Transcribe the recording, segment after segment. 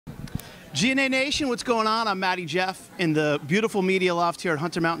GNA Nation, what's going on? I'm Matty Jeff in the beautiful media loft here at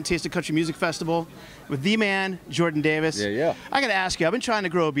Hunter Mountain Taste of Country Music Festival with the man, Jordan Davis. Yeah. I got to ask you, I've been trying to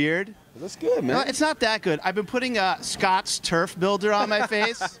grow a beard. That's good, man. It's not that good. I've been putting Scott's Turf Builder on my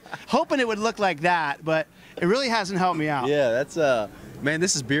face, hoping it would look like that, but it really hasn't helped me out. Yeah, that's, man,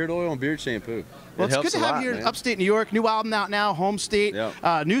 this is beard oil and beard shampoo. Well, it's good to have you here in upstate New York. New album out now, Home State.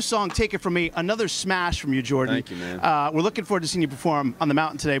 Yep. New song, Take It From Me. Another smash from you, Jordan. Thank you, man. We're looking forward to seeing you perform on the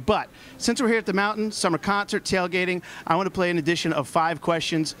mountain today. But since we're here at the mountain, summer concert, tailgating, I want to play an edition of 5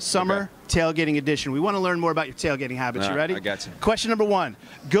 questions, summer tailgating edition. We want to learn more about your tailgating habits. You ready? I got you. Question number 1,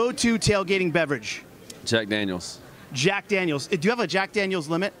 go-to tailgating beverage. Jack Daniels. Jack Daniels. Do you have a Jack Daniels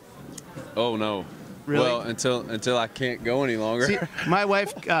limit? Oh, no. Really? Well, until I can't go any longer. See, my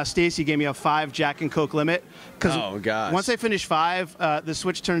wife, Stacy, gave me a 5 Jack and Coke limit. Oh, gosh. Once I finish 5, the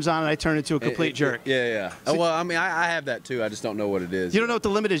switch turns on and I turn into a complete jerk. Yeah. So, well, I mean, I have that too. I just don't know what it is. You don't know what the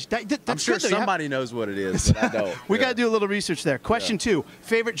limit is? That's I'm sure good, though. somebody knows what it is, but I don't. We got to do a little research there. Question 2,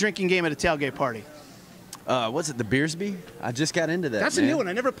 favorite drinking game at a tailgate party? What's it, the Beersby? I just got into that. That's man. a new one.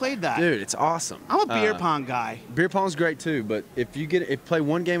 I never played that. Dude, it's awesome. I'm a beer pong guy. Beer pong's great too, but if you play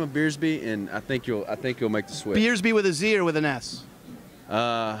one game of Beersby, and I think you'll make the switch. Beersby with a Z or with an S?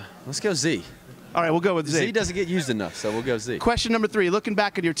 Let's go Z. All right, we'll go with Z. Z doesn't get used enough, so we'll go Z. Question number 3, looking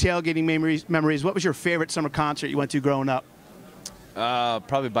back at your tailgating memories, what was your favorite summer concert you went to growing up?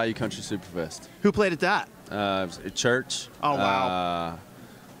 Probably Bayou Country Superfest. Who played at that? At church. Oh, wow.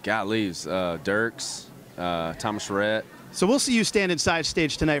 God leaves. Dirks. Thomas Rhett. So we'll see you stand inside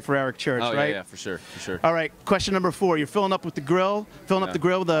stage tonight for Eric Church, right? Yeah, for sure. All right, question number 4. You're filling up with the grill, up the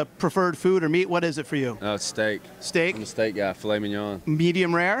grill with a preferred food or meat. What is it for you? It's steak. Steak? I'm a steak guy, filet mignon.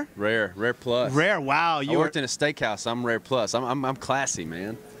 Medium rare? Rare plus. Rare, wow. I worked in a steakhouse. I'm rare plus. I'm classy,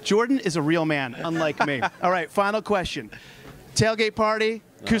 man. Jordan is a real man, unlike me. All right, final question. Tailgate party,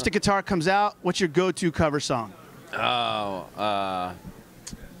 acoustic guitar comes out. What's your go-to cover song?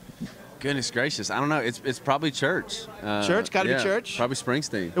 Goodness gracious, I don't know. It's probably Church. Church? Got to be Church? Probably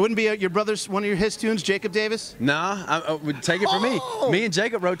Springsteen. It wouldn't be your brother's, one of his tunes, Jacob Davis? Nah, I would Take It From Me. Me and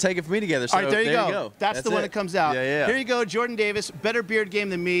Jacob wrote Take It From Me together. So all right, there you go. That's the one that comes out. Yeah. Here you go, Jordan Davis. Better beard game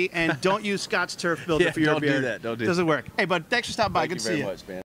than me, and don't use Scott's Turf Builder for your beard. Don't do that. Doesn't work. Hey, bud, thanks for stopping by. Good to see you. Thank you very much, man.